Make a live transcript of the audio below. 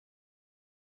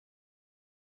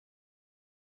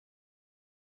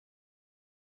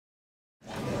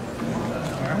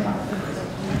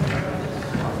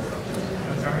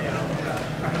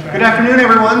Good afternoon,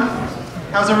 everyone.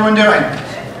 How's everyone doing?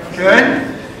 Good?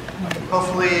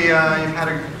 Hopefully you've had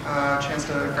a chance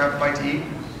to grab a bite to eat.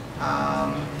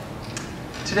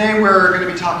 Today we're going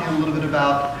to be talking a little bit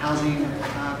about housing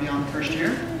beyond first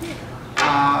year.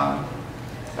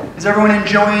 Is everyone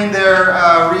enjoying their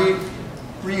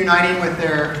reuniting with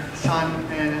their son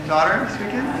and daughter this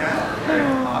weekend? Yeah? Great.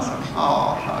 Awesome.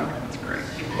 Oh, hug. That's great.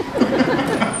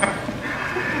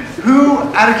 Who,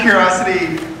 out of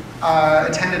curiosity,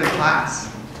 attended a class?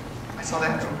 I saw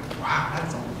that. Wow,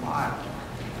 that's a lot.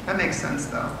 That makes sense,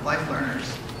 though. Life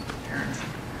learners, parents.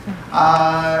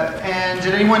 And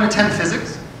did anyone attend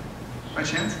physics, by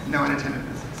chance? No one attended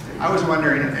physics. I was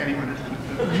wondering if anyone attended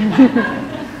physics.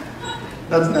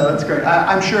 That's great.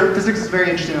 I'm sure physics is very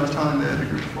interesting. I was telling the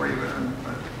group before you,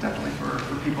 but definitely for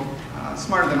people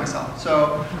smarter than myself.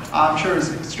 So I'm sure it's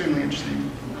extremely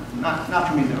interesting. Not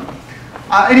for me, though.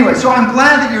 Anyway, so I'm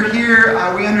glad that you're here.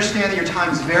 We understand that your time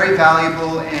is very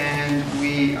valuable, and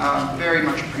we very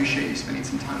much appreciate you spending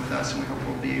some time with us, and we hope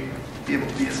we'll be able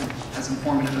to be as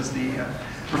informative as the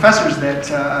professors that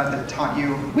taught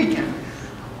you over the weekend.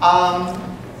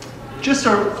 Just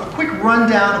a quick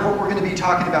rundown of what we're going to be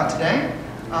talking about today.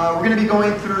 We're going to be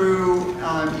going through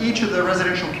each of the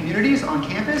residential communities on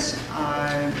campus,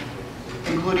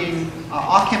 including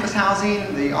off-campus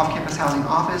housing, the off-campus housing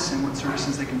office, and what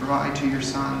services they can provide to your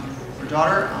son or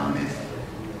daughter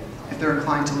if they're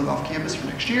inclined to live off-campus for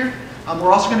next year.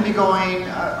 We're also going to be going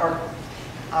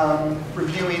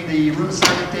reviewing the room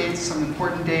assignment dates, some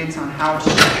important dates on how to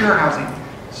secure housing.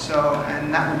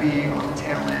 And that will be on the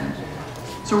tail end.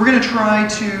 So we're going to try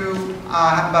to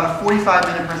have about a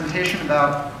 45-minute presentation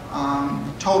about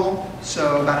total,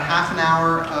 so about half an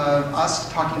hour of us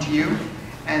talking to you.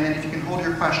 And then if you can hold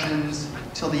your questions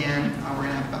till the end, we're going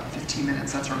to have about 15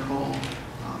 minutes. That's our goal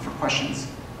for questions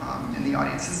in the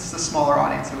audience. This is a smaller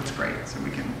audience, so it's great. So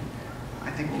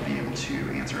I think we'll be able to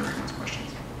answer everyone's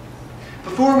questions.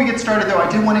 Before we get started, though,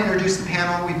 I did want to introduce the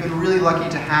panel. We've been really lucky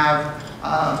to have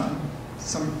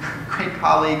some great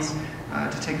colleagues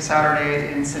to take a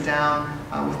Saturday and sit down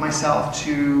with myself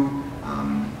to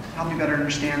help you better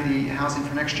understand the housing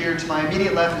for next year. To my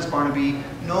immediate left is Barnaby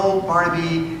Knoll.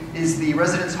 Barnaby is the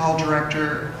residence hall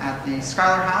director at the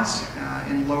Schuyler House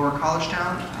in Lower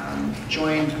Collegetown.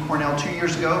 Joined Cornell 2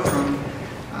 years ago from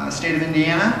the state of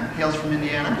Indiana, hails from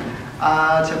Indiana.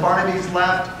 To Barnaby's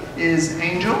left is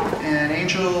Angel, and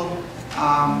Angel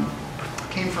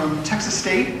came from Texas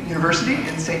State University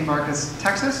in St. Marcos,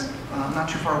 Texas, not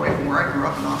too far away from where I grew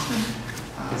up in Austin,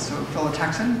 so fellow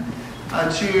Texan.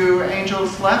 To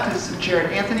Angel's left is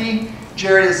Jared Anthony.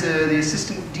 Jared is the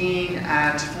assistant dean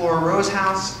at Flora Rose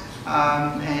House,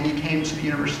 and he came to the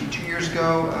university 2 years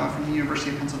ago from the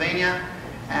University of Pennsylvania.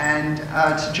 And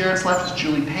to Jared's left is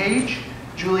Julie Page.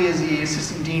 Julie is the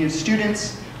assistant dean of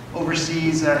students,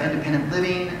 oversees independent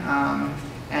living,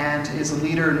 and is a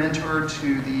leader and mentor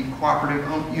to the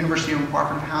university-owned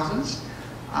cooperative houses.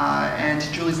 And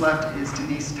to Julie's left is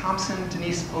Denise Thompson.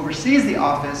 Denise oversees the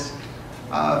Office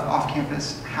of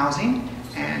Off-Campus Housing,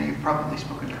 and you've probably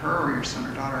spoken to her or your son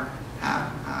or daughter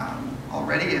have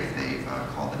already if they've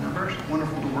called the numbers.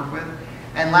 Wonderful to work with.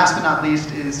 And last but not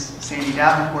least is Sandy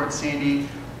Davenport. Sandy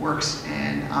works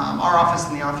in our office,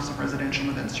 in the Office of Residential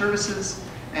and Event Services,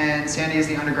 and Sandy is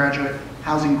the undergraduate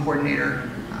housing coordinator,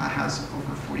 has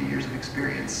over 40 years of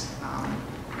experience,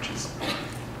 which is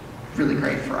really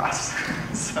great for us.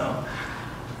 So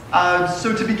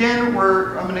to begin,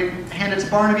 I'm going to hand it to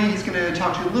Barnaby. He's going to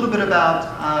talk to you a little bit about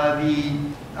the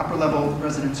upper level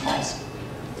residence halls.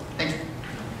 Thank you.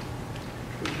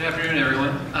 Good afternoon,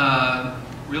 everyone.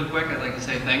 Real quick, I'd like to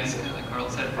say thanks, like Carl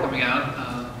said, for coming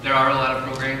out. There are a lot of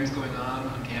programs going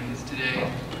on campus today,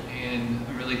 and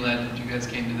I'm really glad that you guys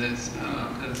came to this,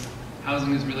 because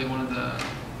housing is really one of the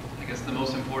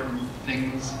most important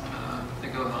things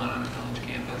that goes on a college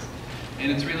campus.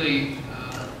 And it's really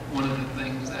one of the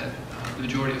things that the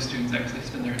majority of students actually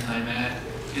spend their time at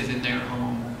is in their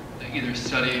home, either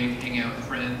studying, hanging out with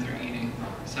friends, or eating.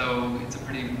 So it's a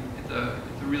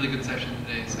really good session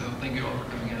today, so thank you all for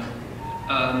coming out.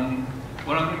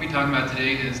 What I'm going to be talking about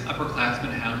today is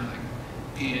upperclassmen housing.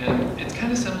 And it's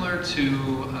kind of similar to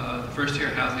the first year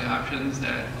housing options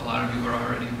that a lot of you are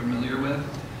already familiar with.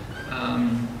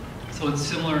 So it's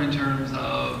similar in terms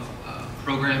of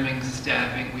programming,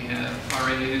 staffing. We have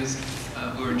RAs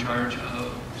who are in charge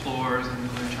of floors and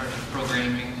who are in charge of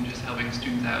programming and just helping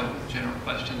students out with general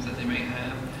questions that they may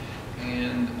have.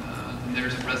 And then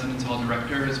there's residence hall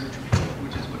directors,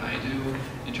 which is what I do,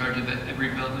 in charge of every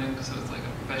building. So it's like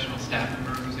a professional staff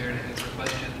member who's there to answer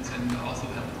questions and also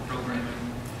help with programming.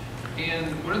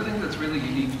 And one of the things that's really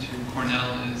unique to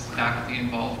Cornell is faculty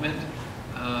involvement.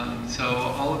 So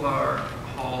all of our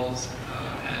halls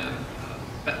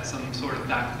have some sort of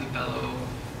faculty fellow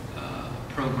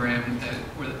program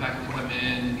where the faculty come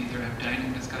in and either have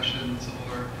dining discussions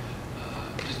or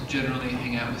just generally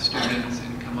hang out with students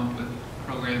and come up with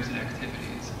programs and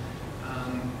activities.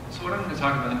 So what I'm going to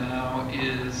talk about now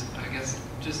is, I guess,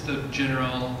 just a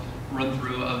general run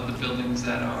through of the buildings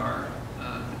that are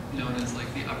known as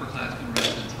like the upperclassmen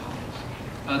residence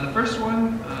halls. The first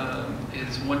one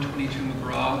is 122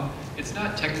 McGraw. It's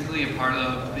not technically a part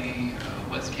of the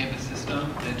West Campus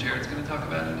system that Jared's going to talk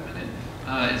about in a minute.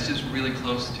 It's just really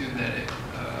close to that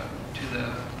to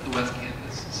the West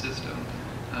Campus system,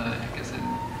 I guess in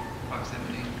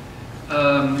proximity.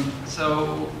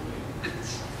 So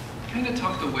it's kind of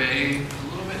tucked away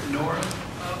a little bit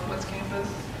north of West Campus,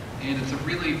 and it's a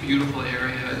really beautiful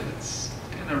area. It's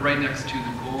kind of right next to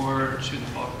the gorge, to the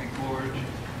Fall Creek Gorge,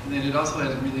 and then it also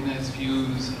has really nice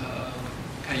views of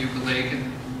Cayuga Lake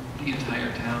and the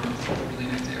entire town. It's a really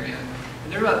nice area.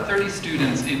 And there are about 30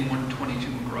 students in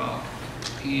 122 McGraw,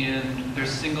 and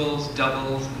there's singles,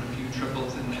 doubles, and a few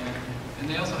triples in there. And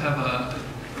they also have a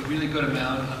really good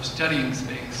amount of studying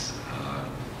space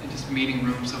and just meeting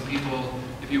rooms. So people,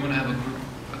 if you want to have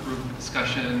a group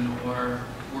discussion or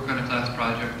work on a class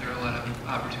project, there are a lot of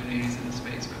opportunities in the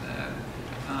space for that.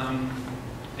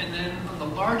 And then on the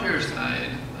larger side,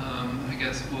 I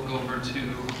guess we'll go over to,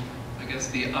 I guess,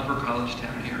 the Upper College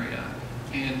Town area.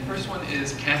 And the first one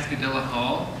is Cascadilla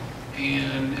Hall,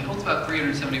 and it holds about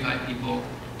 375 people.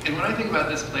 And when I think about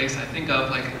this place, I think of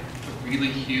like a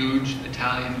really huge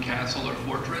Italian castle or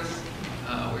fortress,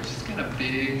 which is kind of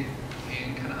big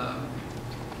and kind of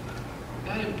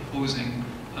not imposing,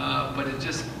 but it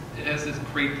has this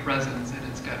great presence,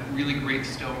 and it's got really great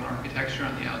stone architecture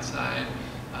on the outside.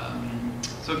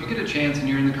 So if you get a chance and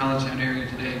you're in the College Town area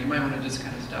today, you might want to just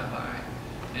kind of stop by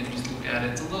and just look at it.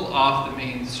 It's a little off the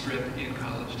main strip in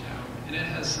College Town, and it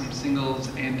has some singles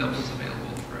and doubles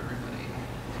available for everybody.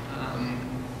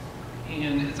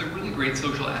 And it's a really great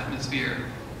social atmosphere,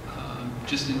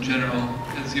 just in general,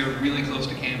 because you're really close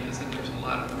to campus and there's a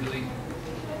lot of really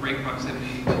great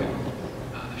proximity to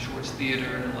the Shorts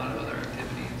Theater and a lot of other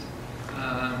activities.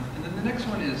 And then the next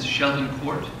one is Sheldon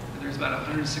Court. There's about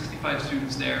 165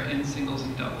 students there in singles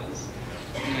and doubles.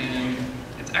 And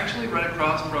it's actually right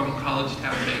across from College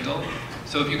Town Bagel.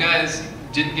 So if you guys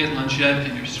didn't get lunch yet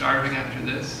and you're starving after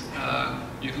this,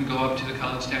 you can go up to the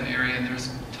College Town area, and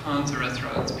there's tons of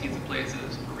restaurants, pizza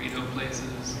places, burrito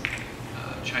places,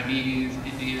 Chinese,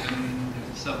 Indian,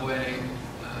 there's a Subway.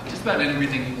 Just about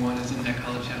everything you want is in that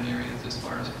College Town area as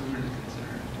far as food is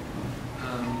concerned.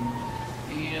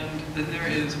 And then there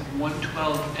is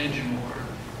 112 Edgemore.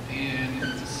 And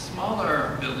it's a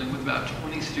smaller building with about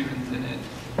 20 students in it,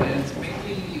 and it's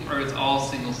mainly, or it's all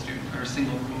single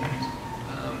rooms.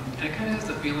 And it kind of has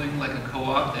the feeling like a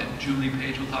co-op that Julie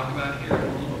Page will talk about here in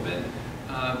a little bit,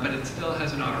 but it still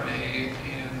has an RA,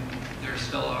 and there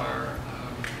still are,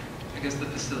 I guess the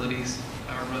facilities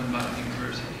are run by the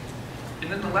university. And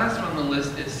then the last one on the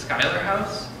list is Schuyler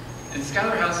House, and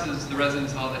Schuyler House is the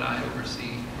residence hall that I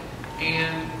oversee.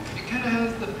 And it kind of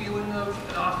has the feeling of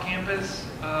an off-campus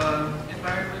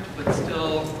environment, but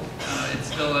still, it's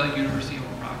still a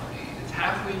university-owned property. It's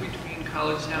halfway between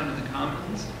College Town and the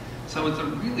Commons, so it's a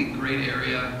really great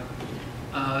area.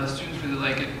 Students really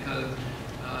like it because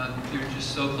you're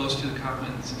just so close to the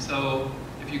Commons. So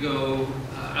if you go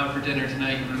out for dinner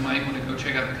tonight, you might want to go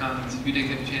check out the Commons if you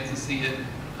didn't get a chance to see it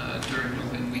during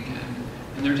open weekend.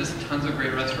 And there are just tons of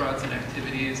great restaurants and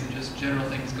activities and just general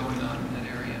things going on in that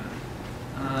area.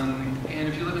 And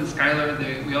if you live in Schuyler,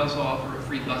 we also offer a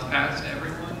free bus pass to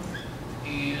everyone.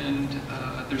 And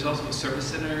there's also a service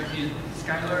center in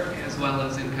Schuyler as well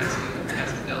as in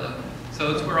Cascadilla.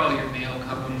 So it's where all your mail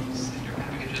comes and your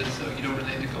packages, so you don't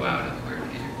really have to go out anywhere to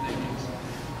get your things.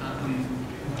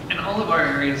 And all of our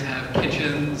areas have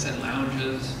kitchens and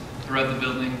lounges throughout the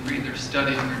building for either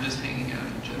studying or just hanging out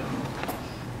in general.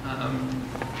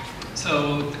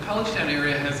 So the College Town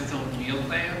area has its own meal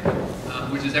plan,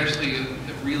 which is actually a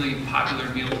really popular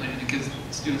meal plan. It gives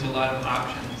students a lot of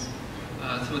options.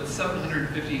 So it's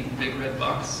 750 big red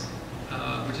bucks,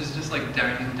 which is just like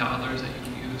dining dollars that you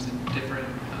can use in different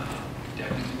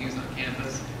dining venues on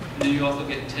campus. And then you also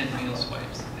get 10 meal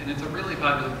swipes. And it's a really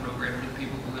popular program for the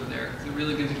people who live there, because it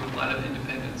really gives you a lot of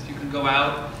independence. You can go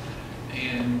out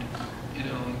and, you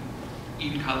know,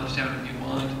 eat in College Town if you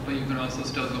want, but you can also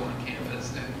still go on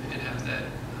campus, and it has that,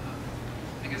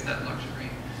 I guess, that luxury.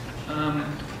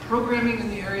 Programming in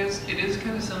the areas, it is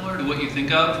kind of similar to what you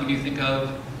think of when you think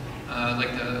of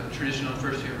like the traditional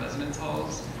first-year residence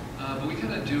halls, but we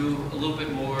kind of do a little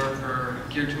bit more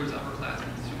geared towards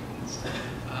upperclassmen students.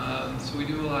 So we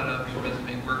do a lot of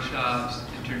resume workshops,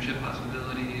 internship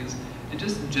possibilities, and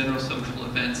just general social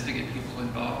events to get people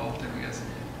involved and I guess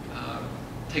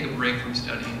take a break from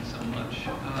studying so much.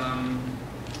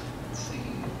 Let's see.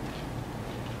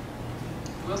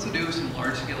 We also do some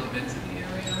large-scale events in the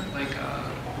area, like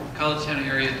College Town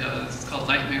area does. It's called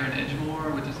Nightmare in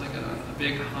Edgemore, which is like a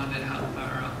big haunted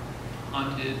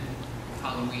haunted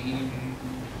Halloween.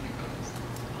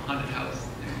 Haunted house.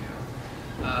 There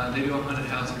you go. They do a haunted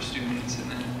house for students, and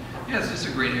then yeah, it's just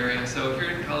a great area. So if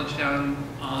you're in College Town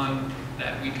on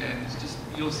that weekend, it's just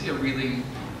you'll see a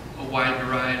wide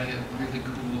variety of really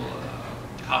cool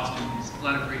costumes, a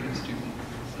lot of creative students.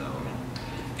 So,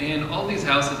 and all these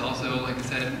houses also, like I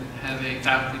said, have a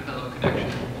faculty fellow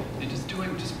connection. They're just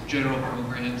doing just general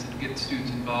programs to get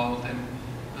students involved and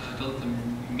to let them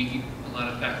meet a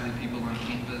lot of faculty people on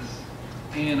campus.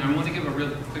 And I want to give a real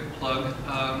quick plug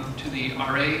to the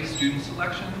RA student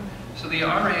selection. So the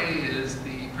RA is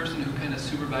the person who kind of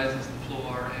supervises the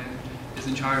floor and is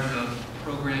in charge of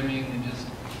programming and just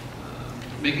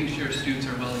making sure students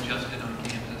are well adjusted on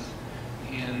campus.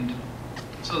 And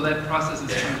so that process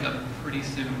is coming up pretty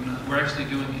soon. We're actually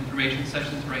doing information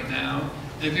sessions right now.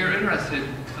 And if you're interested,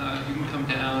 you can come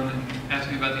down and ask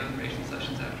me about the information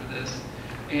sessions after this.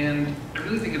 And I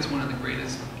really think it's one of the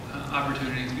greatest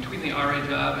opportunities between the RA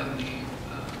job and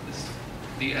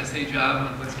the SA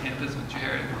job on West Campus with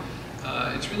Jared.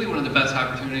 It's really one of the best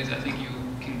opportunities I think you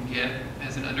can get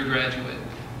as an undergraduate,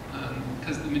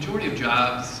 because the majority of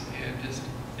jobs and just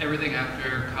everything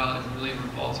after college really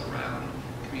revolves around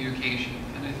communication.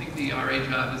 And I think the RA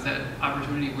job is that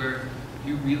opportunity where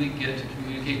you really get to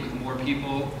communicate with more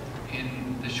people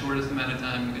in the shortest amount of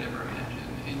time you could ever imagine.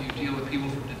 And you deal with people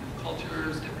from different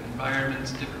cultures, different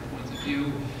environments, different points of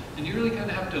view. And you really kind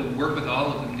of have to work with all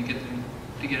of them to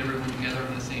get everyone together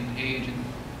on the same page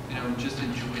and just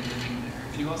enjoy living there.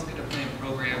 And you also get to plan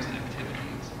programs and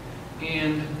activities.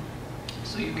 And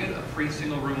so you get a free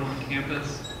single room on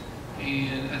campus,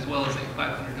 and as well as a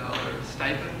 $500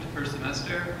 stipend per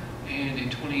semester and a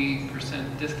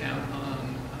 20% discount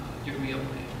on your meal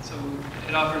plan. So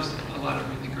it offers a lot of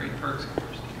really great perks for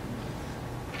first year.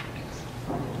 Thanks.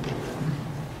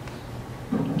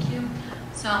 Thank you.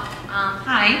 So,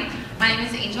 hi, my name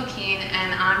is Angel Keene,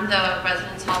 and I'm the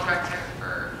Residence Hall Director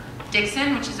for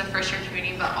Dixon, which is a first-year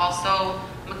community, but also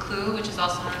McClue, which is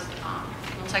also known as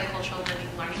Multicultural Living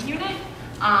Learning Unit.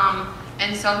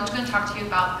 And so I'm just going to talk to you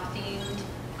about the themed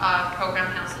program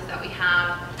houses that we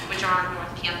have, which are on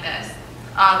North Campus.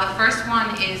 The first one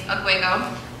is Aguego,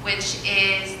 which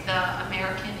is the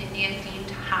American Indian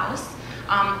themed house.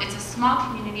 It's a small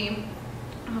community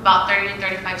of about 30 to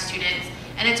 35 students,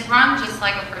 and it's run just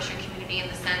like a first-year community in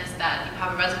the sense that you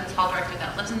have a residence hall director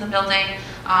that lives in the building.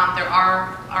 There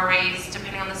are RAs,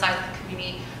 depending on the size of the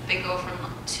community. They go from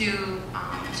 2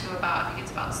 to about, I think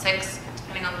it's about 6,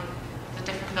 depending on the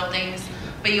different buildings.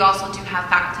 But you also do have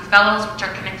faculty fellows, which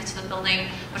are connected to the building,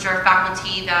 which are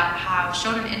faculty that have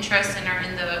shown an interest and are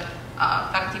in the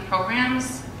faculty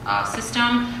programs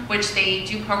system, which they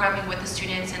do programming with the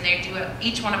students, and they do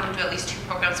each one of them do at least 2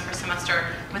 programs per semester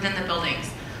within the buildings.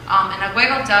 And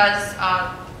Aguego does,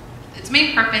 its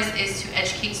main purpose is to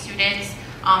educate students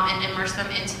and immerse them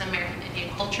into the American Indian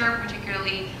culture,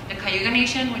 particularly the Cayuga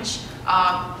Nation, which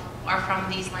are from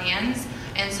these lands.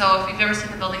 And so if you've ever seen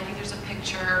the building, I think there's a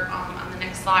picture on the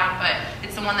next slide, but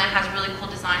it's the one that has really cool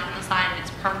design on the side, and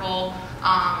it's purple,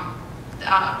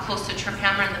 close to Trip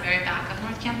Hammer in the very back of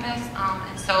North Campus.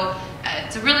 And so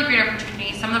it's a really great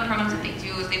opportunity. Some of the programs that they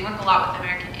do is they work a lot with the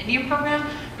American Indian program.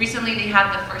 Recently they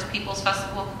had the first People's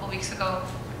Festival a couple weeks ago,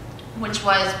 which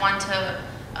was one to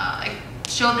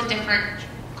show the different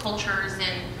cultures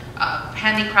and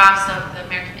handicrafts of the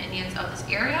American Indians of this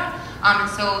area. And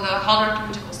so the hall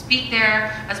director will speak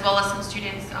there, as well as some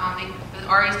students. The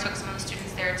RAs took some of the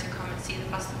students there to come and see the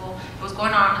festival. It was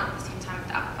going on at the same time as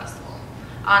the Apple Festival.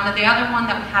 The other one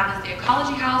that we have is the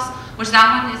Ecology House, which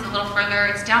that one is a little further.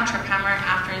 It's down Trip Hammer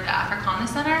after the Africana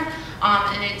Center.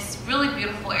 And it's a really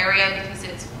beautiful area because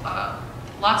it's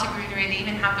lots of greenery. They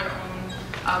even have their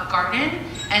own garden.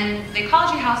 And the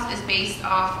Ecology House is based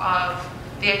off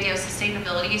of the idea of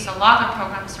sustainability. So a lot of the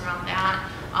programs surround that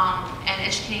and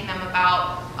educating them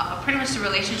about pretty much the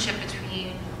relationship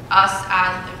between us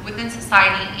within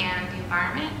society and the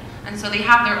environment. And so they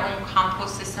have their own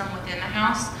compost system within the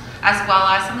house, as well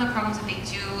as some of the programs that they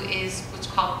do is what's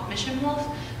called Mission Wolf,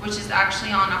 which is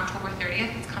actually on October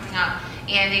 30th. It's coming up.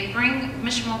 And they bring,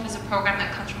 Mission Wolf is a program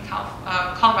that comes from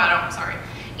Colorado,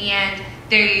 and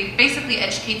they basically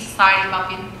educate society about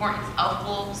the importance of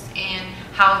wolves and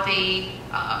how they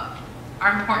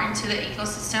are important to the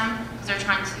ecosystem, because they're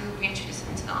trying to reintroduce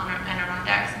them to the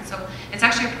Adirondacks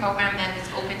It's actually a program that is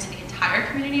open to the entire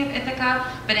community of Ithaca,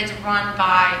 but it's run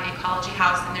by the Ecology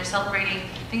House, and they're celebrating,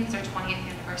 I think it's their 20th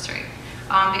anniversary.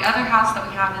 The other house that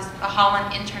we have is the Holland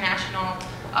International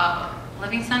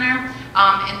Living Center,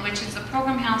 in which is a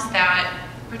program house that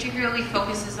particularly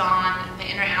focuses on the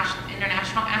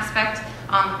international aspect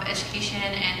of education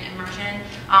and immersion.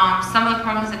 Some of the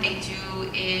programs that they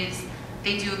do is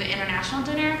they do the international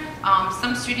dinner.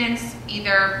 Some students,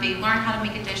 either they learn how to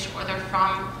make a dish or they're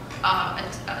from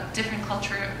a different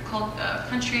country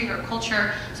or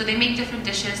culture, so they make different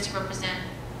dishes to represent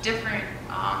different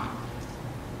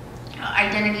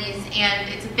identities, and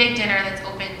it's a big dinner that's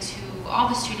open to all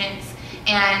the students,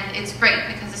 and it's great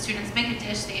because the students make a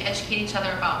dish, they educate each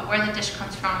other about where the dish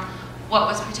comes from, what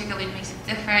was particularly makes it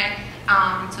different,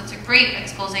 so it's a great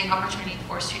exposing opportunity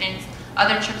for students.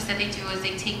 Other trips that they do is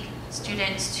they take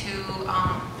students to,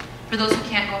 for those who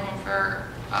can't go home for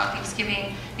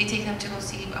Thanksgiving, they take them to go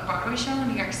see a Broadway show in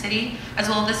New York City, as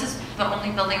well. This is the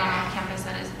only building on campus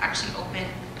that is actually open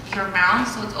year-round,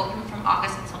 so it's open from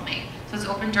August until May. So it's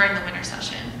open during the winter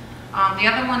session. The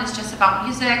other one is just about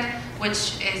music,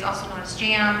 which is also known as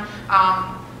Jam.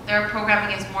 Their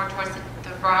programming is more towards the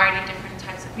variety of different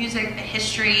types of music, the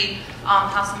history,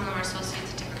 how some of them are associated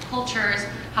to different cultures,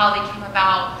 how they came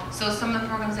about. So some of the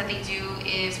programs that they do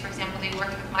is, for example, they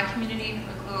worked with my community,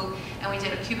 and we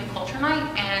did a Cuban culture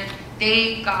night, and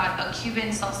they got a Cuban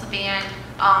salsa band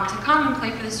to come and play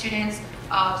for the students,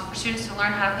 for students to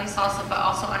learn how to play salsa, but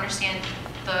also understand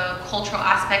the cultural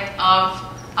aspect of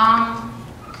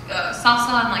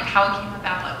salsa and like how it came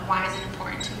about, like why is it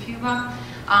important to Cuba.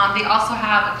 They also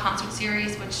have a concert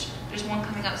series, which there's one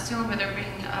coming up soon where they're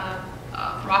bringing a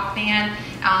rock band,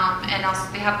 and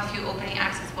also they have a few opening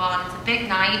acts as well, and it's a big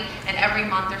night, and every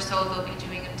month or so they'll be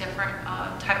doing a different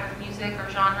type of music or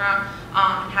genre,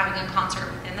 and having a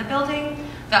concert within the building.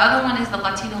 The other one is the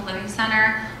Latino Living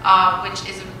Center, which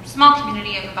is a small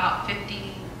community of about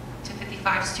 50 to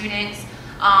 55 students,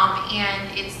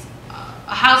 and it's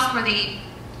a house where they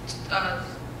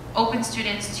open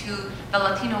students to the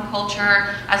Latino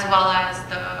culture as well as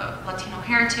the Latino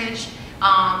heritage,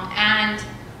 and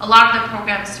a lot of the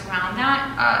programs surround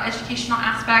that educational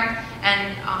aspect,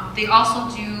 and they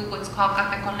also do what's called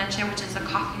Café con Leche, which is a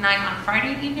coffee night on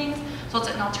Friday evenings. So it's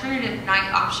an alternative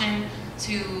night option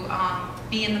to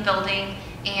be in the building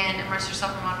and immerse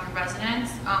yourself around your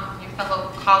residents, your fellow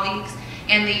colleagues,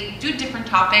 and they do different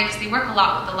topics. They work a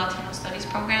lot with the Latino Studies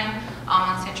program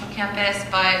on Central Campus,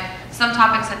 but some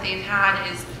topics that they've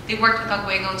had is they worked with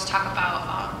Aguego to talk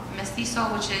about mestizo,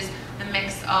 which is the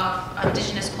mix of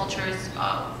indigenous cultures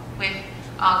with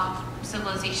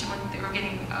civilization when they were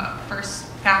getting first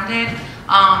founded,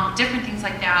 different things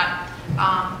like that.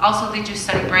 Also, they do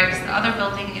study breaks. The other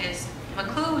building is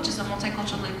McClue, which is a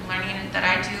multicultural learning that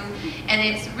I do, and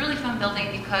it's a really fun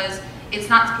building because it's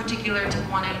not particular to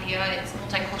one idea, it's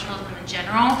multiculturalism in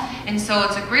general, and so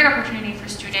it's a great opportunity for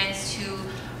students to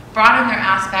broaden their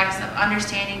aspects of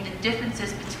understanding the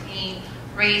differences between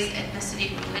race,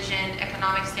 ethnicity, religion,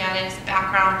 economic status,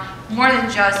 background, more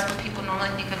than just what people normally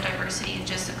think of diversity in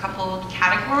just a couple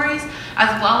categories, as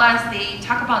well as they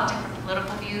talk about different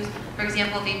political views. For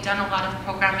example, they've done a lot of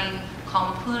programming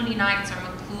called McClue Nights or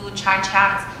McClue Chai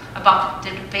Chats about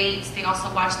the debates. They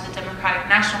also watch the Democratic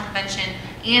National Convention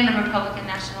and the Republican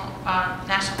National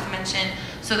Convention,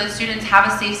 so that students have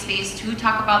a safe space to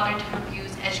talk about their different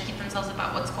views, educate themselves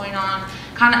about what's going on,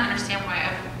 kind of understand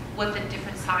what the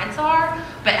different sides are,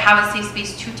 but have a safe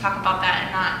space to talk about that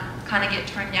and not kind of get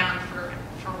turned down for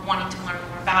wanting to learn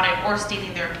more about it or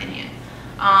stating their opinion.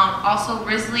 Also,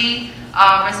 Risley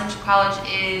Residential College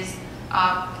is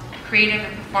creative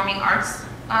and performing arts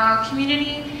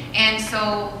community, and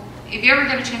so if you ever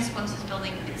get a chance to go into this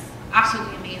building, it's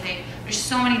absolutely amazing. There's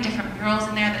so many different murals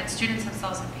in there that students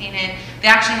themselves have painted. They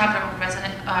actually have their own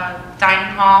resident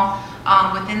dining hall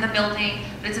within the building,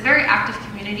 but it's a very active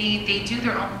community. They do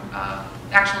their own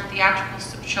actual theatrical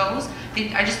shows.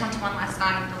 I just went to one last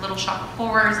night, The Little Shop of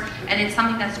Horrors, and it's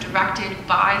something that's directed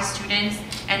by students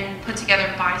and put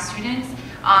together by students.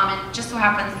 And just so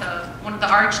happens one of the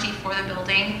RHD for the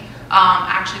building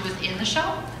actually was in the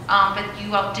show, but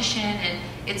you audition, and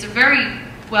it's a very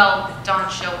well done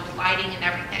show with lighting and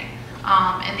everything.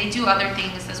 And they do other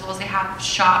things as well as they have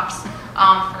shops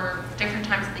for different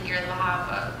times of the year. They'll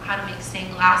have how to make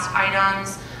stained glass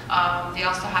items. They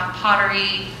also have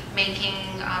pottery making,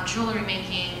 jewelry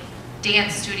making,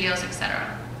 dance studios,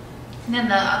 etc. And then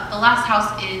the last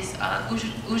house is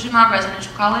Ujima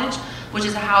Residential College, which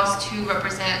is a house to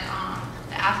represent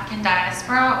the African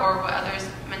diaspora, or what others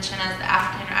mention as the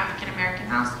African or African American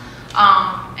house.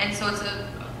 And so it's a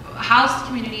house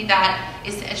community that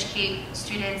is to educate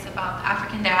students about the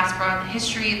African diaspora, the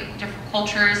history, the different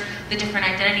cultures, the different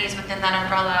identities within that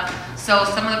umbrella. So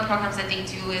some of the programs that they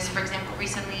do is, for example,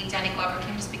 recently Danny Glover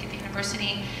came to speak at the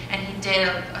university, and he did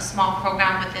a small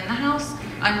program within the house,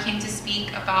 came to speak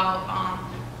about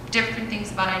different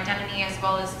things about identity, as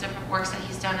well as different works that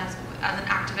he's done as an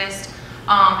activist.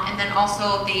 And then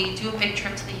also they do a big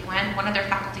trip to the UN. One of their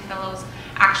faculty fellows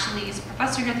actually is a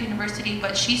professor here at the university,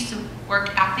 but she used to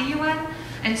work at the UN.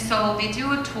 And so they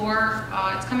do a tour,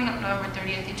 it's coming up November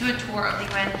 30th, they do a tour of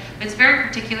the UN, but it's very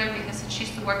particular because since she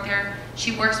used to work there,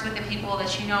 she works with the people that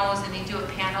she knows, and they do a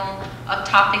panel of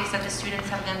topics that the students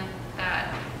have been,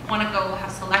 that want to go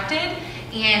have selected,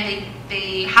 and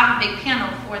they have a big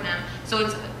panel for them. So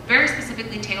it's very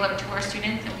specifically tailored to our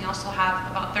students, and we also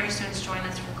have about 30 students join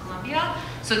us from Columbia.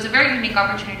 So it's a very unique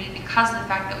opportunity because of the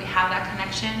fact that we have that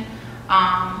connection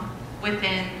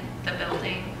within the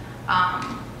building.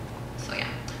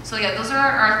 So yeah, those are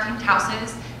our themed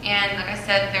houses, and like I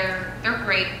said, they're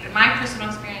great. In my personal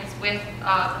experience with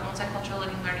the Multicultural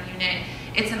Living Learning Unit,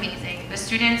 it's amazing. The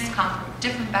students come from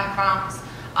different backgrounds.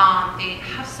 They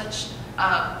have such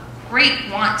a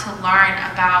great want to learn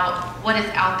about what is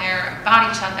out there,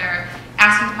 about each other,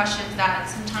 asking questions that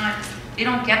sometimes they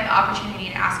don't get the opportunity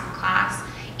to ask in class.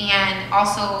 And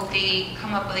also they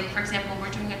come up with, like, for example,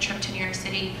 we're doing a trip to New York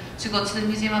City to go to the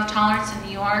Museum of Tolerance in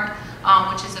New York,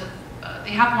 which is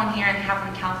they have one here and they have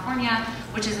one in California,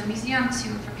 which is a museum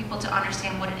for people to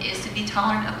understand what it is to be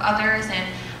tolerant of others, and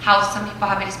how some people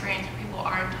have experience where people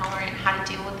are intolerant, how to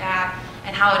deal with that,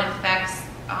 and how it affects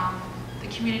the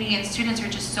community. And students are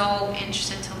just so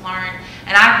interested to learn,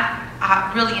 and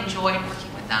I've really enjoyed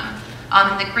working with them.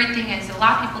 And the great thing is, a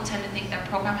lot of people tend to think that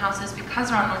program houses, because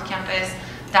they're on North Campus,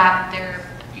 that they're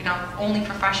only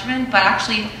for freshmen, but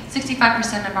actually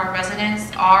 65% of our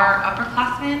residents are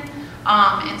upperclassmen.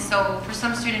 And so for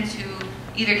some students who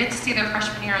either get to stay their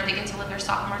freshman year or they get to live their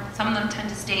sophomore, some of them tend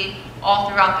to stay all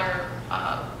throughout their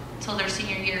till their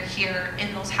senior year here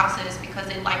in those houses because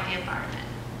they like the environment.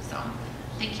 So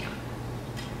thank you.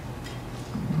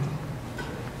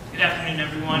 Good afternoon,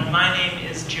 everyone. My name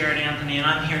is Jared Anthony, and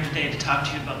I'm here today to talk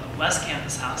to you about the West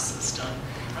Campus house system.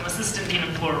 I'm Assistant Dean of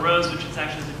Flora Rose, which is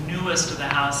actually the newest of the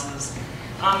houses.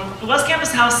 The West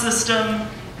Campus house system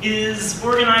is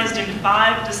organized in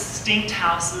 5 distinct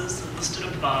houses listed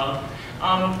above.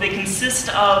 They consist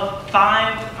of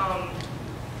 5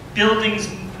 buildings,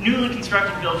 newly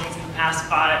constructed buildings in the past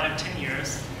 5 or 10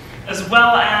 years, as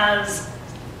well as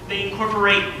they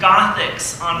incorporate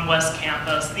Gothics on West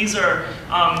Campus. These are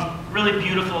really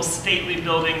beautiful, stately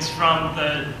buildings from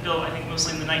built, I think,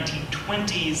 mostly in the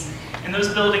 1920s, and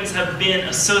those buildings have been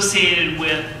associated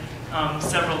with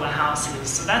several of the houses.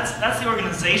 So that's the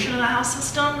organization of the house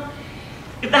system.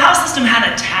 If the house system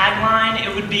had a tagline,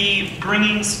 it would be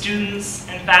bringing students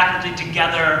and faculty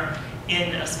together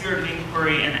in a spirit of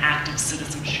inquiry and active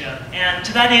citizenship. And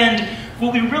to that end,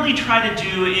 what we really try to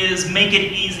do is make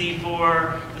it easy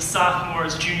for the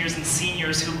sophomores, juniors, and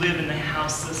seniors who live in the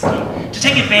house system to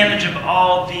take advantage of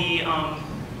all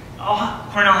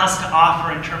Cornell has to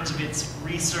offer in terms of its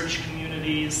research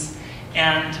communities,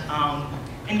 and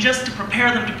just to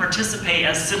prepare them to participate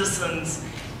as citizens,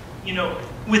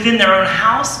 within their own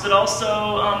house, but also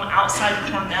outside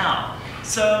Cornell.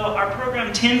 So our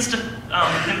program tends to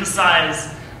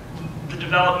emphasize the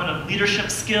development of leadership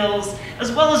skills,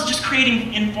 as well as just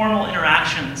creating informal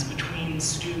interactions between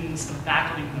students and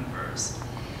faculty members.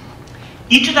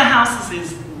 Each of the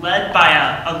houses is led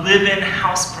by a live-in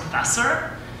house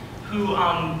professor who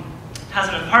has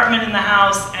an apartment in the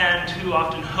house and who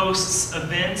often hosts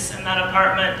events in that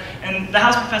apartment. And the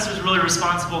house professor is really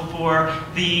responsible for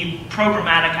the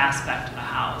programmatic aspect of the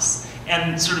house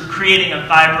and sort of creating a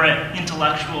vibrant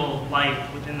intellectual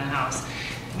life within the house.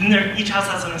 And each house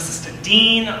has an assistant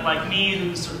dean, like me,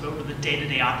 who's sort of over the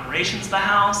day-to-day operations of the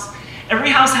house. Every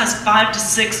house has 5 to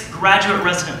 6 graduate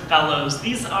resident fellows.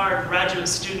 These are graduate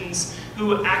students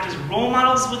who act as role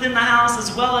models within the house,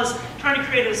 as well as trying to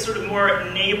create a sort of more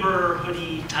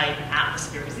neighborhoody type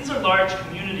atmosphere. Because these are large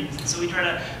communities, and so we try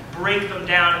to break them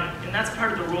down, and that's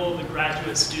part of the role of the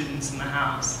graduate students in the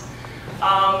house.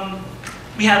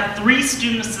 We have 3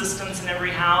 student assistants in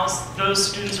every house.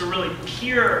 Those students are really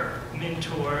peer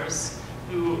mentors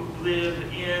who live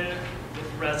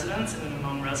with residents and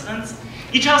among residents.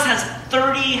 Each house has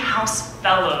 30 house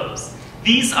fellows.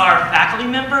 These are faculty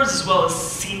members as well as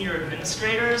senior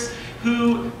administrators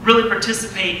who really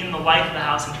participate in the life of the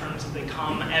house in terms of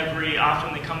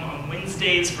often they come on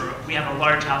Wednesdays we have a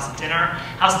large house dinner.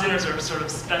 House dinners are a sort of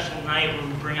special night where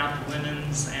we bring out the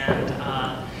linens and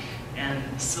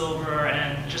and silver,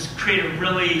 and just create a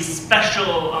really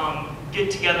special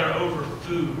get-together over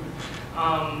food.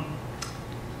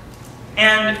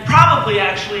 And probably,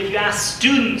 actually, if you ask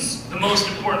students the most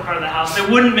important part of the house, they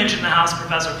wouldn't mention the house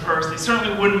professor first. They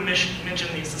certainly wouldn't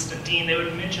mention the assistant dean. They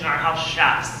would mention our house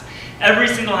chefs. Every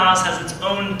single house has its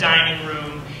own dining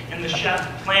room, and the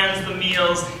chef plans the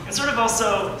meals and sort of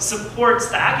also supports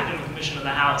the academic mission of the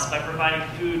house by providing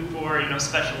food for,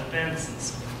 special events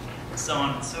and so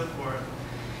on and so forth.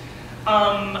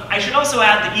 I should also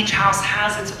add that each house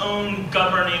has its own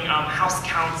governing house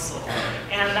council,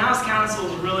 and the house council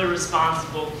is really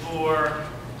responsible for,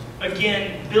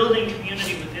 again, building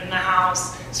community within the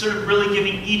house, sort of really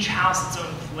giving each house its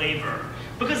own flavor.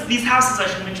 Because these houses, I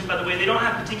should mention, by the way, they don't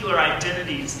have particular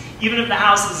identities. Even if the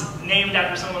house is named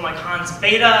after someone like Hans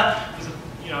Bethe, who's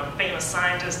a famous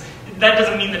scientist, that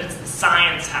doesn't mean that it's the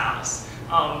science house.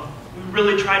 We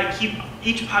really try to keep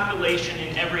each population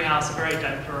in every house very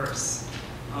diverse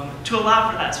to allow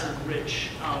for that sort of rich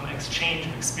exchange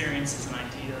of experiences and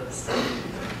ideas.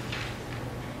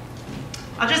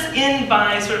 I'll just end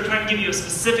by sort of trying to give you a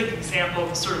specific example of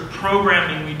the sort of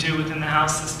programming we do within the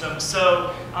house system.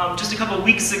 So just a couple of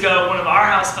weeks ago, one of our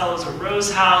house fellows at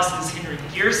Rose House is Henry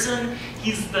Gearson.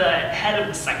 He's the head of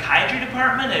the psychiatry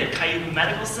department at Cayuga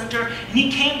Medical Center, and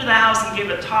he came to the house and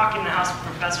gave a talk in the house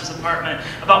professor's apartment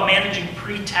about managing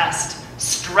pre-test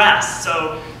stress.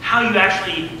 So how you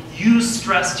actually use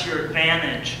stress to your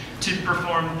advantage to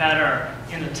perform better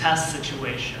in a test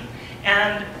situation.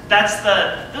 And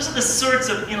those are the sorts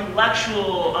of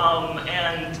intellectual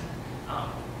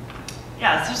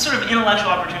sort of intellectual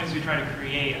opportunities we try to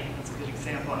create. I think that's a good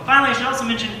example. And finally, I should also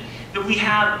mention that we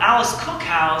have Alice Cook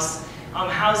House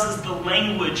houses the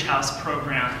Language House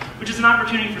program, which is an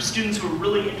opportunity for students who are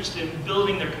really interested in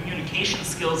building their communication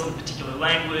skills in a particular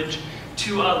language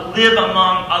to live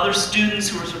among other students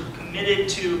who are sort of committed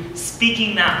to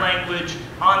speaking that language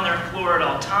on their floor at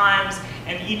all times.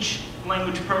 And each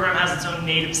language program has its own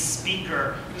native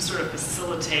speaker who sort of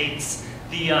facilitates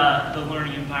the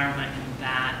learning environment in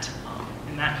that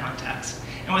context.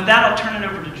 And with that, I'll turn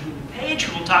it over to Julie Page,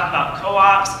 who will talk about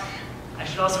co-ops. I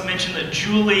should also mention that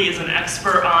Julie is an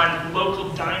expert on local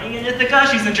dining in Ithaca.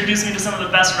 She's introduced me to some of the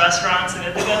best restaurants in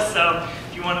Ithaca, so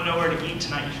if you want to know where to eat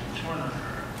tonight, you should turn on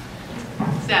her.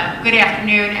 So, good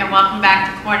afternoon and welcome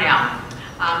back to Cornell.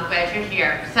 I'm glad you're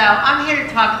here. So I'm here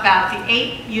to talk about the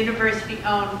 8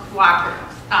 university-owned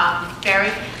cooperatives.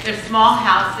 They're small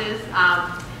houses,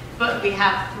 but we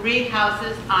have 3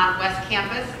 houses on West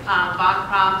Campus, Von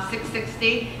Crom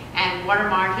 660 and Water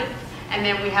Margin. And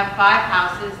then we have 5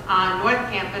 houses on North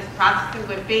Campus, Prospect and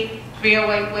Whitby,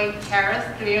 308 Wade Terrace,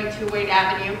 302 Wade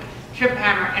Avenue, Trip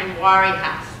Hammer, and Warry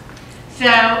House. So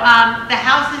the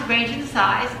houses range in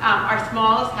size. Our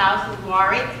smallest house is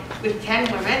Warry with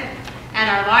 10 women. And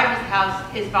our largest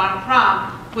house is Von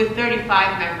Crom with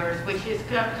 35 members, which is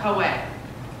co-ed.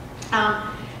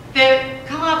 The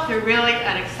co-ops are really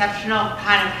an exceptional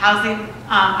kind of housing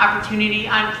opportunity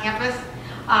on campus.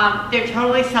 They're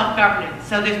totally self-governing,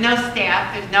 so there's no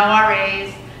staff, there's no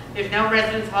RAs, there's no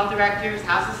residence hall directors,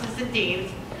 house assistant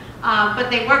deans, but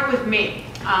they work with me,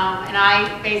 and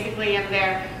I basically am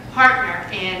their partner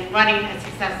in running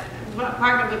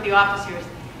partner with the officers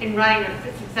in running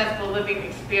a successful living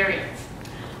experience.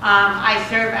 I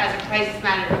serve as a crisis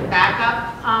manager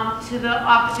backup to the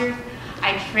officers.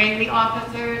 I train the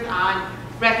officers on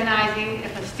recognizing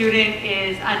if a student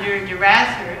is under duress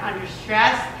or under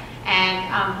stress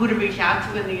and who to reach out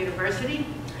to in the university.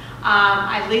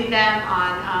 I lead them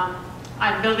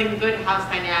on building good house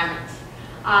dynamics.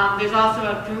 There's also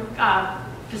a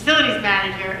facilities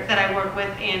manager that I work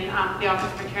with in the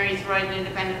Office of Attorneys for and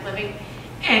Independent Living,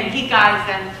 and he guides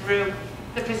them through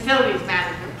the facilities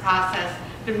management process,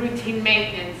 the routine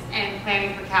maintenance, and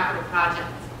planning for capital projects.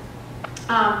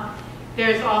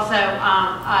 There's also,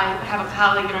 I have a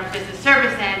colleague in our business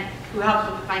service end who helps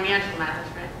with the financial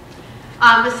management.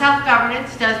 The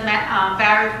self-governance does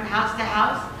vary from house to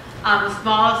house. The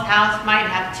smallest house might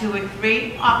have 2 or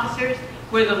 3 officers,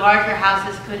 where the larger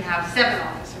houses could have 7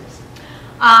 officers.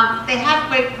 They have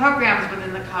great programs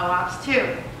within the co-ops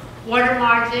too. Water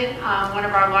Margin, one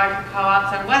of our larger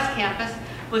co-ops on West Campus,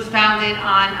 was founded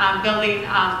on building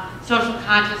social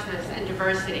consciousness and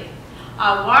diversity.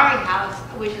 Warry House,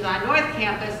 which is on North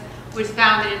Campus, was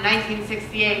founded in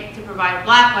 1968 to provide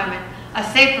Black women a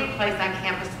safer place on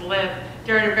campus to live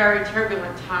during a very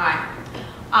turbulent time.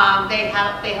 They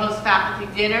host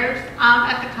faculty dinners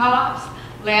at the co-ops.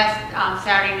 Last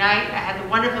Saturday night, I had the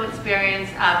wonderful experience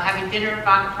of having dinner at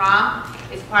Von Crom.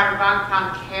 It's part of Von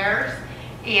Crom Cares,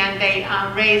 and they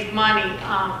raised money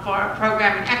for a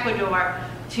program in Ecuador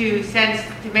to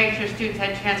make sure students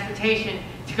had transportation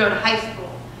to go to high school.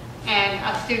 And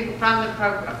a student from the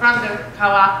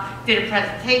co-op did a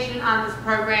presentation on this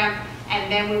program,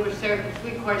 and then we were served a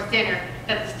 3-course dinner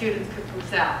that the students cooked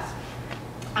themselves.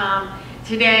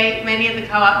 Today, many of the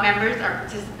co-op members are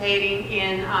participating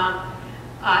in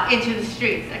Into the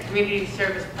Streets, a community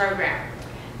service program.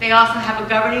 They also have a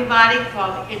governing body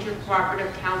called the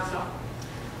Intercooperative Council.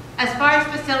 As far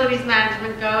as facilities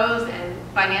management goes and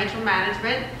financial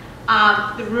management,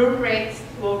 the room rates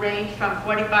will range from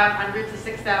 $4,500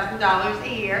 to $6,000 a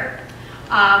year,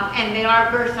 and they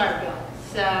are bursar billed,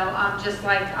 so just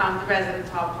like the residence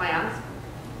hall plans.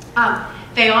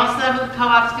 They also, some of the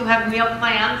co-ops do have meal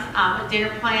plans, a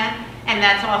dinner plan, and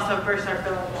that's also bursar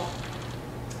billable.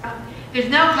 There's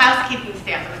no housekeeping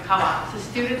staff in the co-op, so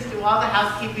students do all the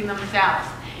housekeeping themselves.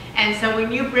 And so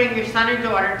when you bring your son or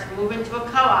daughter to move into a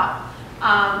co-op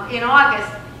in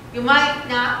August, you might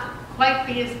not quite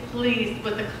be as pleased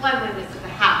with the cleanliness of the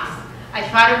house. I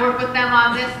try to work with them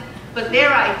on this, but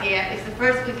their idea is the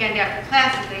first weekend after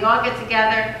classes, they all get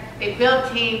together, they build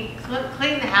team,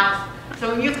 clean the house, so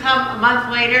when you come a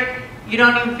month later, you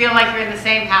don't even feel like you're in the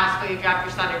same house where you drop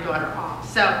your son or daughter off.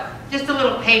 So just a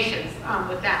little patience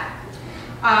with that.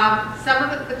 Some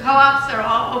of the co-ops are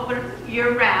all open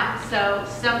year-round, so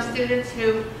some students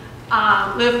who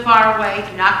live far away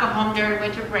do not go home during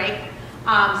winter break.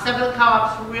 Some of the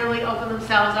co-ops really open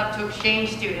themselves up to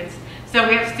exchange students. So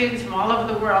we have students from all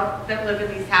over the world that live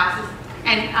in these houses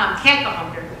and can't go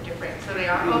home during winter break, so they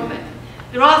are open.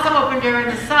 They're also open during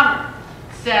the summer.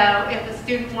 So if a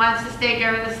student wants to stay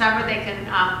during the summer, they can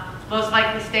most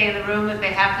likely stay in the room that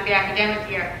they have for the academic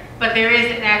year. But there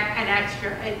is an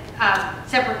extra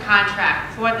separate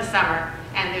contract for the summer,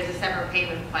 and there's a separate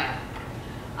payment plan.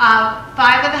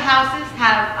 5 of the houses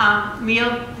have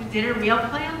dinner meal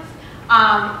plans.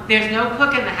 There's no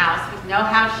cook in the house, there's no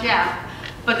house chef,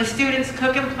 but the students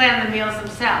cook and plan the meals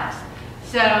themselves.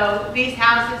 So these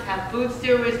houses have food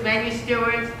stewards, menu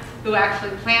stewards, who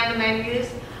actually plan the menus,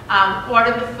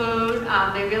 order the food.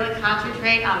 They really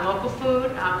concentrate on local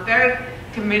food, very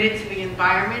committed to the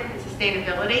environment and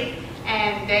sustainability.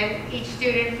 And then each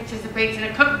student participates in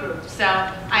a cook group. So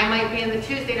I might be in the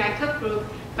Tuesday night cook group,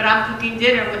 but I'm cooking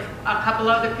dinner with a couple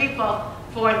other people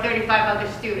for 35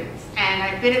 other students. And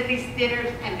I've been at these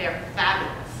dinners, and they're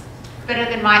fabulous. Better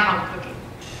than my home cooking.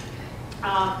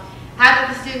 How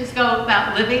do the students go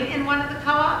about living in one of the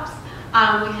co-ops?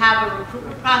 We have a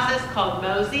recruitment process called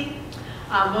MOSI.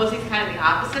 MOSI's kind of the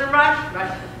opposite of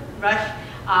Rush.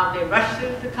 They rush through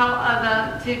the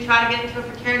to try to get into a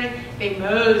fraternity. They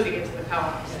mosey into the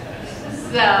co-ops.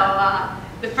 So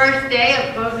the first day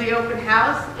of MOSI Open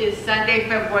House is Sunday,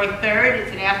 February 3rd.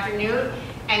 It's an afternoon.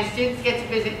 And students get to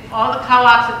visit all the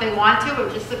co-ops that they want to, or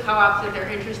just the co-ops that they're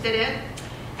interested in.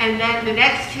 And then the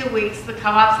next 2 weeks, the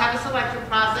co-ops have a selection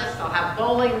process. They'll have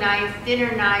bowling nights,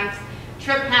 dinner nights,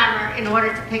 Trip Hammer. In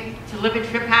order to live in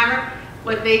Trip Hammer,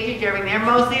 what they do during their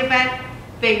MOSI event,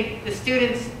 the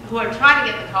students who are trying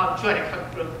to get the co-op join a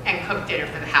cook group and cook dinner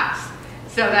for the house.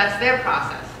 So that's their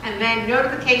process. And then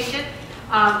notification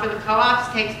for the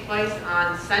co-ops takes place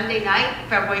on Sunday night,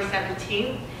 February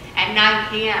 17th at 9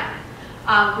 p.m.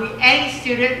 Any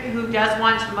student who does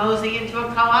want to mosey into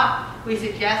a co-op, we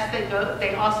suggest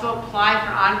they also apply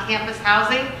for on-campus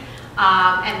housing.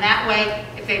 And that way,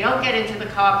 if they don't get into the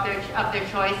co-op of their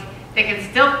choice, they can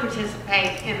still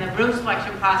participate in the room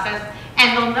selection process,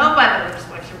 and they'll know by the room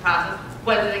selection process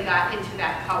whether they got into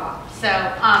that co-op. So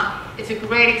it's a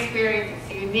great experience,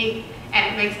 it's unique,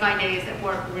 and it makes my days at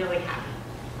work really happy.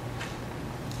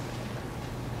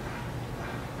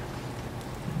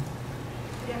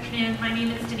 Good afternoon, my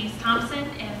name is Denise Thompson,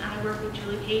 and I work with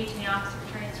Julie Page in the Office of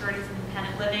Fraternity Sororities and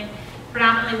Independent Living,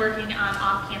 predominantly working on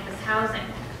off-campus housing.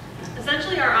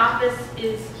 Essentially, our office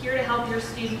is here to help your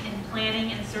student in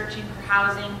planning and searching for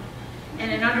housing,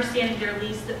 and in understanding their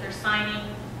lease that they're signing,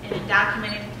 and in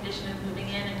documenting the condition of moving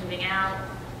in and moving out,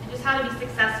 and just how to be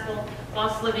successful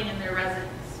whilst living in their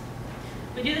residence.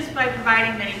 We do this by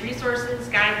providing many resources,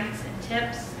 guidance, and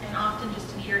tips, and often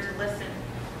just an ear to listen.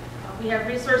 We have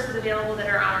resources available that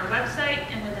are on our website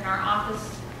and within our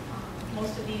office.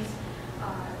 Most of these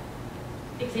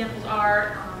examples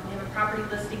are, we have a property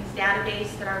listings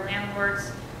database that our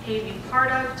landlords pay to be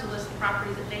part of to list the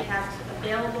properties that they have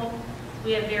available.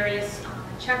 We have various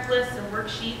checklists and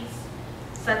worksheets,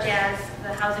 such as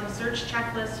the housing search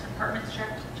checklist, apartments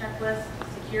checklist,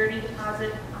 security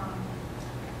deposit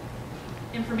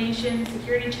information,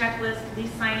 security checklist,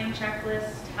 lease signing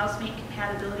checklist, housemate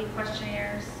compatibility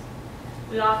questionnaires.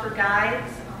 We offer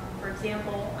guides, for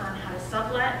example, on how to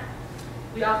sublet.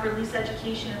 We offer lease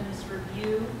education and lease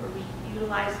review, where we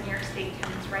utilize New York State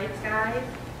Tenants' Rights Guide.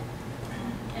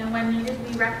 And when needed,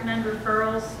 we recommend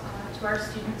referrals to our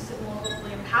students that will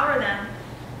hopefully empower them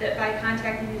that by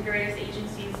contacting these various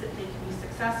agencies that they can be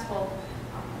successful.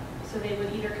 So they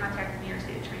would either contact the New York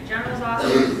State Attorney General's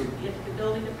office, the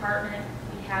building department.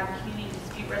 We have a Community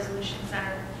Dispute Resolution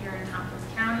Center here in Tompkins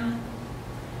County.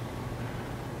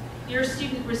 Your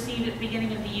student received at the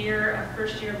beginning of the year a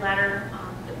first-year letter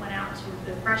that went out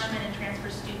to the freshmen and transfer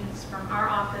students from our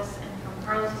office and from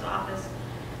Carlos's office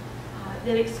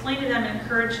that explained to them and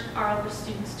encouraged all of the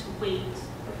students to wait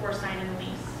before signing a lease.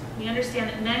 We understand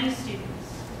that many students,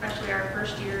 especially our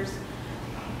first years,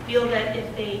 feel that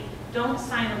if they don't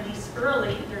sign a lease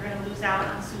early, they're going to lose out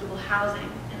on suitable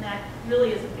housing, and that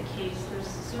really isn't the case. There's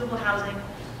suitable housing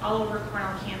all over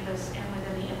Cornell campus and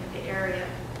within the Ithaca area.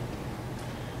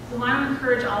 We want to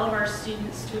encourage all of our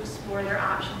students to explore their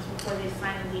options before they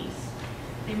sign a lease.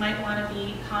 They might want to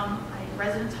become a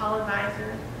residence hall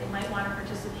advisor. They might want to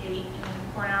participate in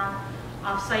Cornell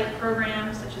off-site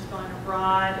programs such as going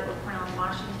abroad or Cornell in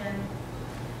Washington.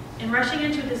 And rushing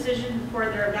into a decision before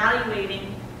they're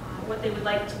evaluating what they would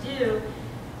like to do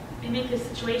may make the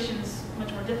situations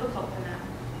much more difficult for them.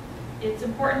 It's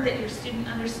important that your student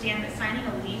understand that signing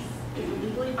a lease is a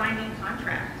legally binding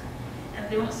contract, and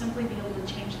they won't simply be able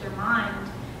to change their mind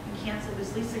and cancel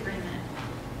this lease agreement.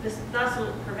 This thus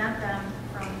will prevent them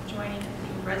from joining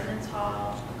a residence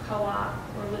hall, a co-op,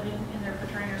 or living in their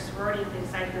fraternity or sorority if they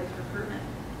decide to go through recruitment.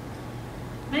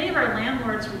 Many of our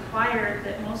landlords require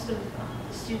that most of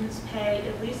the students pay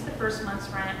at least the first month's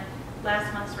rent,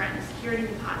 last month's rent, and a security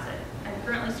deposit. I've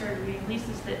currently started reading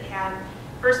leases that have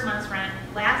first month's rent,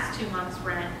 last 2 months'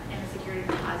 rent, and a security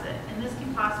deposit. And this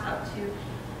can cost up to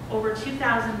over $2,000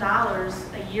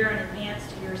 a year in advance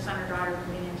to your son or daughter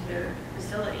moving into their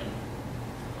facility.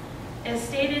 As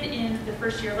stated in the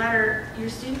first year letter, your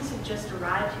students have just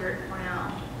arrived here at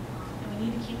Cornell, and we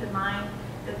need to keep in mind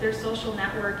that their social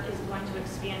network is going to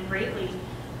expand greatly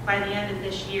by the end of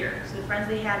this year. So the friends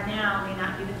they have now may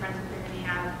not be the friends that they're going to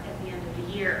have at the end of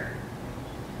the year.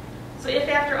 So if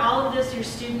after all of this your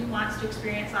student wants to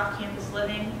experience off-campus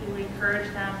living, we would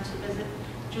encourage them to visit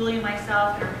Julie and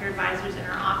myself and our peer advisors in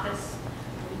our office.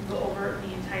 We can go over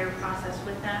the entire process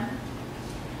with them.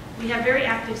 We have very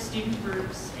active student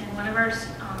groups, and one of our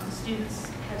students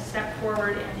have stepped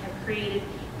forward and have created,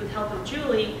 with help of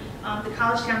Julie, the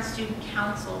Collegetown Student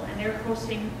Council, and they're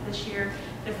hosting this year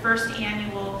the first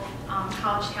annual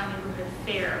Collegetown Neighborhood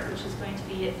Fair, which is going to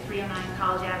be at 309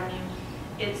 College Avenue.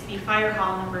 It's the Fire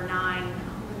Hall number 9.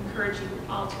 We encourage you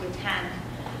all to attend.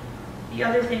 The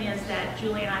other thing is that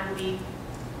Julie and I will be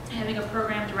having a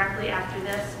program directly after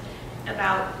this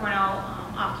about Cornell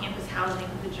off-campus housing,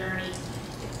 the journey.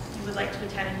 If you would like to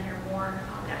attend and hear more,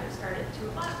 that will start at 2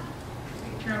 o'clock.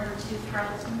 Turn over to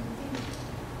Carlos.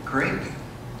 Great.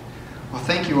 Well,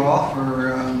 thank you all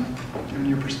for giving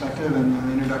your perspective and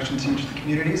an introduction to each of the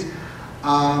communities.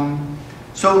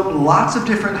 So lots of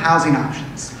different housing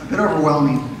options, a bit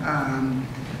overwhelming,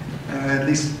 at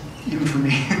least even for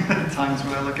me at times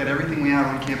when I look at everything we have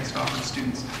on campus to offer to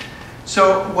students.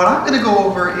 So what I'm going to go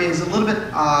over is a little bit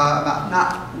about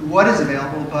not what is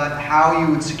available, but how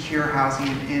you would secure housing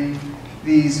in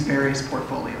these various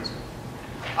portfolios.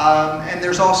 And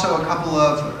there's also a couple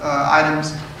of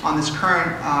items on this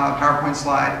current PowerPoint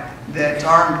slide that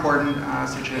are important,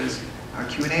 such as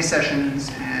Q&A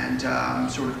sessions and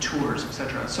sort of tours,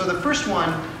 etc. So the first one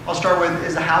I'll start with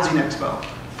is the Housing Expo.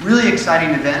 Really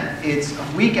exciting event. It's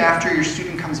a week after your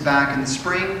student comes back in the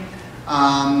spring,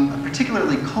 a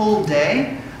particularly cold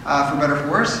day, for better or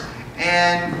for worse.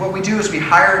 And what we do is we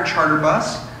hire a charter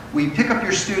bus. We pick up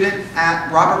your student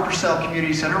at Robert Purcell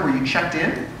Community Center where you checked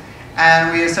in.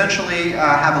 And we essentially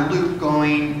have a loop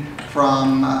going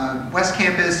from West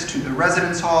Campus to the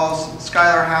residence halls,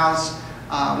 Schuyler House,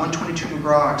 122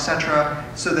 McGraw, etc.,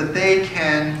 so that they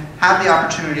can have the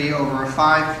opportunity over a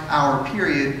 5-hour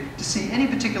period to see any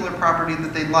particular property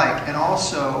that they'd like, and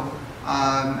also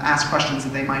ask questions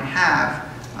that they might have.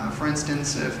 For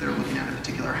instance, if they're looking at a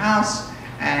particular house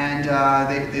and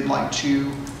they'd like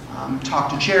to talk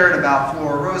to Jared about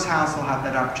Flora Rose House, they'll have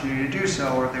that opportunity to do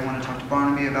so, or if they want to talk to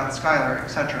Barnaby about Schuyler,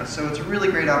 etc. So it's a really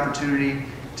great opportunity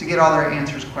to get all their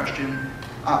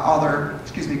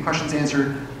questions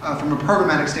answered from a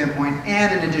programmatic standpoint.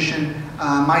 And in addition,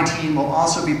 my team will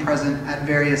also be present at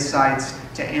various sites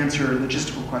to answer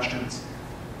logistical questions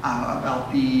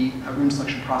about the room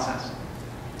selection process.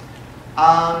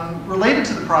 Related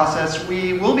to the process,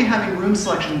 we will be having room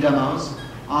selection demos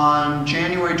on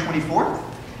January 24th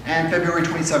and February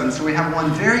 27th. So we have one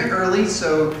very early,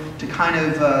 so to kind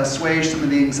of assuage some of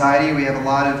the anxiety, we have a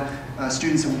lot of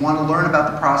students that want to learn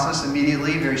about the process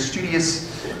immediately, very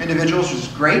studious individuals, which is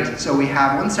great. So we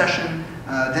have one session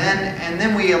and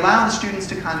then we allow the students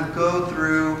to kind of go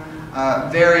through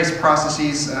various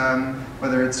processes,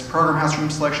 whether it's program house room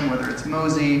selection, whether it's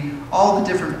MOSI, all the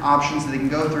different options that they can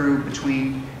go through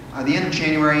between the end of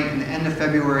January and the end of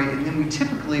February. And then we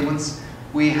typically, once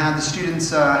we have the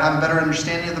students have a better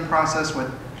understanding of the process,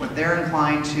 what they're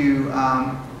inclined to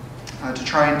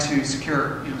try and to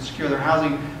secure their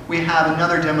housing, we have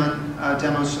another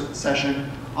demo session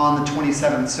on the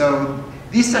 27th. So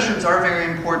these sessions are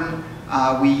very important.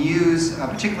 We use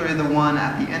particularly the one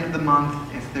at the end of the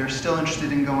month if they're still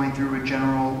interested in going through a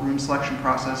general room selection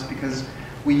process, because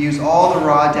we use all the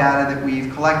raw data that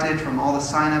we've collected from all the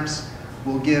signups.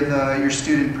 We'll give your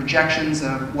student projections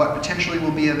of what potentially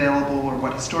will be available or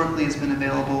what historically has been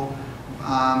available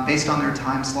based on their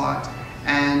time slot.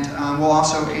 And we'll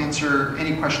also answer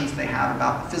any questions they have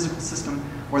about the physical system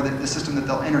or the system that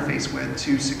they'll interface with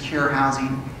to secure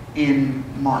housing in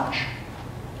March.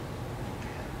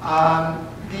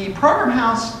 The program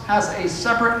house has a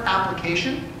separate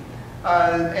application,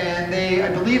 and they,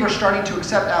 I believe, are starting to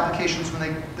accept applications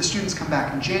when the students come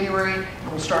back in January, and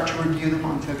we'll start to review them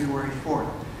on February 4th.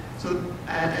 So,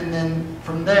 and then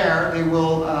from there, they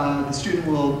will, the student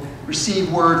will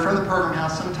receive word from the program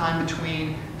house sometime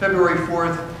between February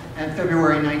 4th and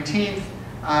February 19th,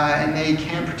 and they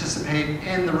can participate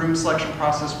in the room selection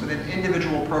process within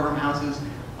individual program houses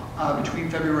between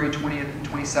February 20th and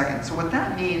 22nd. So what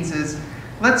that means is,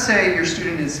 let's say your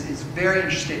student is very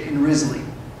interested in Risley.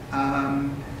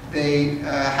 They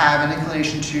have an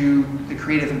inclination to the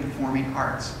creative and performing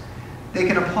arts. They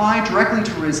can apply directly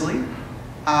to Risley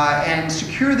and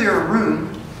secure their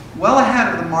room well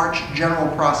ahead of the March general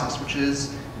process, which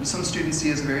is what some students see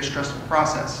as a very stressful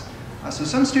process. So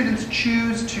some students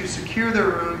choose to secure their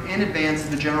room in advance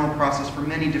of the general process for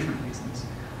many different reasons.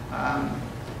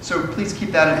 So please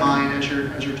keep that in mind as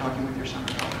you're talking with your summer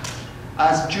colleagues.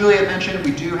 As Julia mentioned,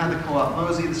 we do have the co-op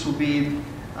MOSI. This will be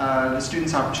the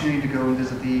students' opportunity to go and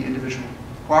visit the individual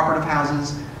cooperative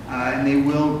houses, and they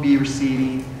will be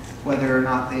receiving whether or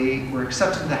not they were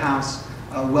accepted to the house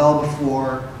well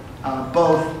before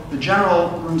both the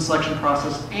general room selection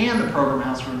process and the program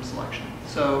house room selection.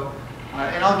 So,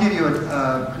 and I'll give you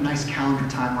a nice calendar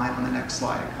timeline on the next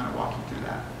slide and kind of walk you through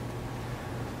that.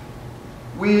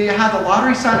 We have the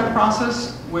lottery sign-up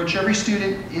process, which every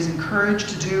student is encouraged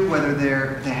to do, whether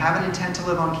they have an intent to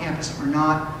live on campus or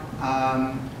not.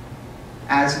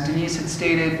 As Denise had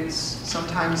stated,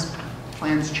 sometimes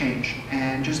plans change,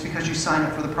 and just because you sign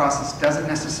up for the process doesn't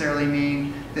necessarily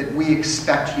mean that we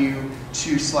expect you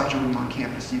to select a room on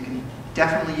campus. You can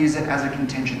definitely use it as a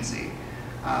contingency.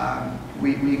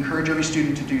 We encourage every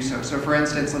student to do so. So for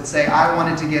instance, let's say I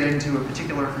wanted to get into a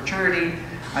particular fraternity.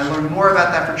 I learned more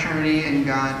about that fraternity and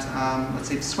got, let's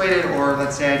say, persuaded, or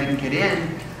let's say I didn't get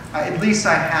in. At least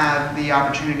I have the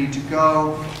opportunity to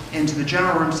go into the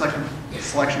general room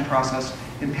selection process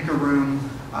and pick a room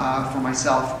for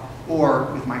myself or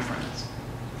with my friends.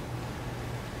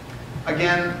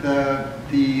 Again,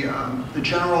 the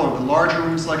general or the larger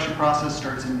room selection process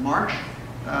starts in March.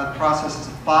 The process is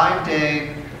a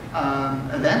 5-day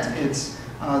event. It's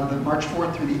the March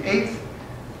 4th through the 8th.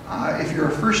 If you're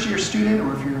a first-year student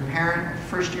or if you're a parent of a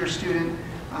first-year student,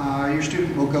 your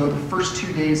student will go the first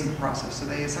 2 days of the process. So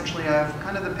they essentially have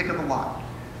kind of the pick of the lot.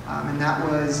 And that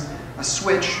was a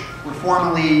switch where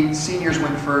formerly seniors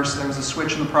went first. There was a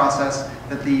switch in the process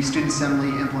that the Student Assembly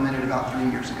implemented about 3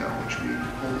 years ago, which we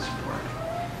fully support.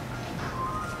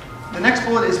 The next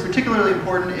bullet is particularly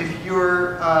important if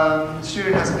your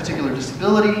student has a particular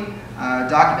disability,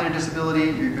 documented disability.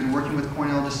 You've been working with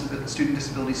Cornell Student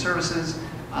Disability Services.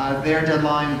 Their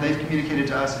deadline that they've communicated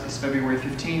to us is February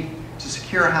 15th to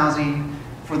secure housing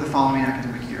for the following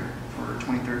academic year, for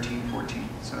 2013-14.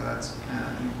 So that's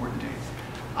an important date.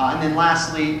 And then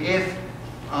lastly, if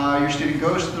your student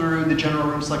goes through the general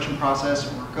room selection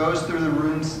process or goes through the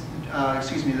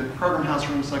program house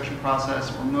room selection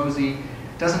process or MOSI,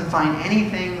 doesn't find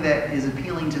anything that is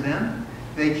appealing to them,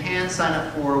 they can sign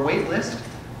up for a wait list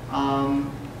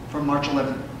from March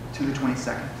 11th to the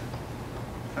 22nd.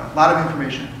 So, a lot of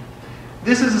information.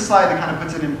 This is a slide that kind of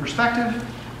puts it in perspective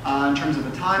in terms of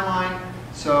a timeline.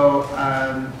 So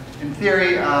in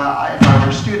theory, if I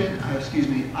were a student,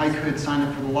 I could sign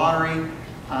up for the lottery,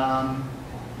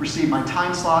 receive my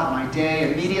time slot, my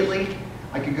day immediately.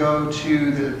 I could go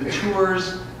to the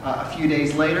tours a few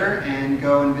days later and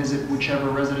go and visit whichever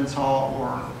residence hall or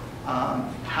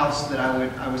house that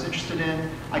I was interested in.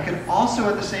 I could also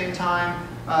at the same time,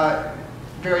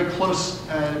 very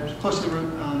closely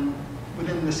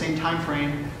within the same time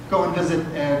frame, go and visit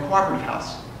a cooperative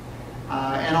house.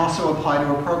 and also apply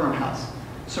to a program house.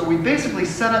 So we basically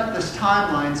set up this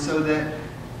timeline so that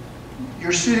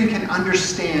your student can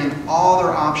understand all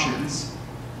their options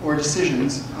or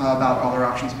decisions about all their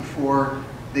options before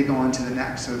they go on to the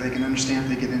next. So they can understand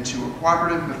if they get into a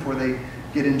cooperative before they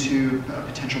get into a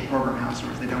potential program house,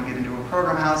 or if they don't get into a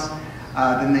program house,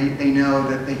 then they know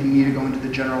that they need to go into the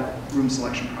general room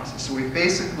selection process. So we've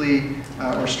basically,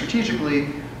 or strategically,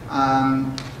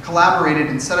 collaborated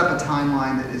and set up a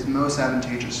timeline that is most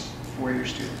advantageous for your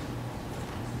student.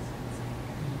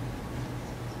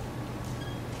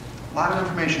 A lot of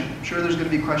information. I'm sure there's going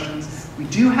to be questions. We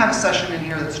do have a session in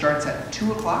here that starts at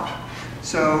 2 o'clock.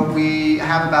 So we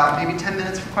have about maybe 10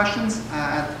 minutes for questions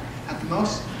at the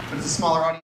most, but it's a smaller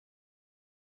audience.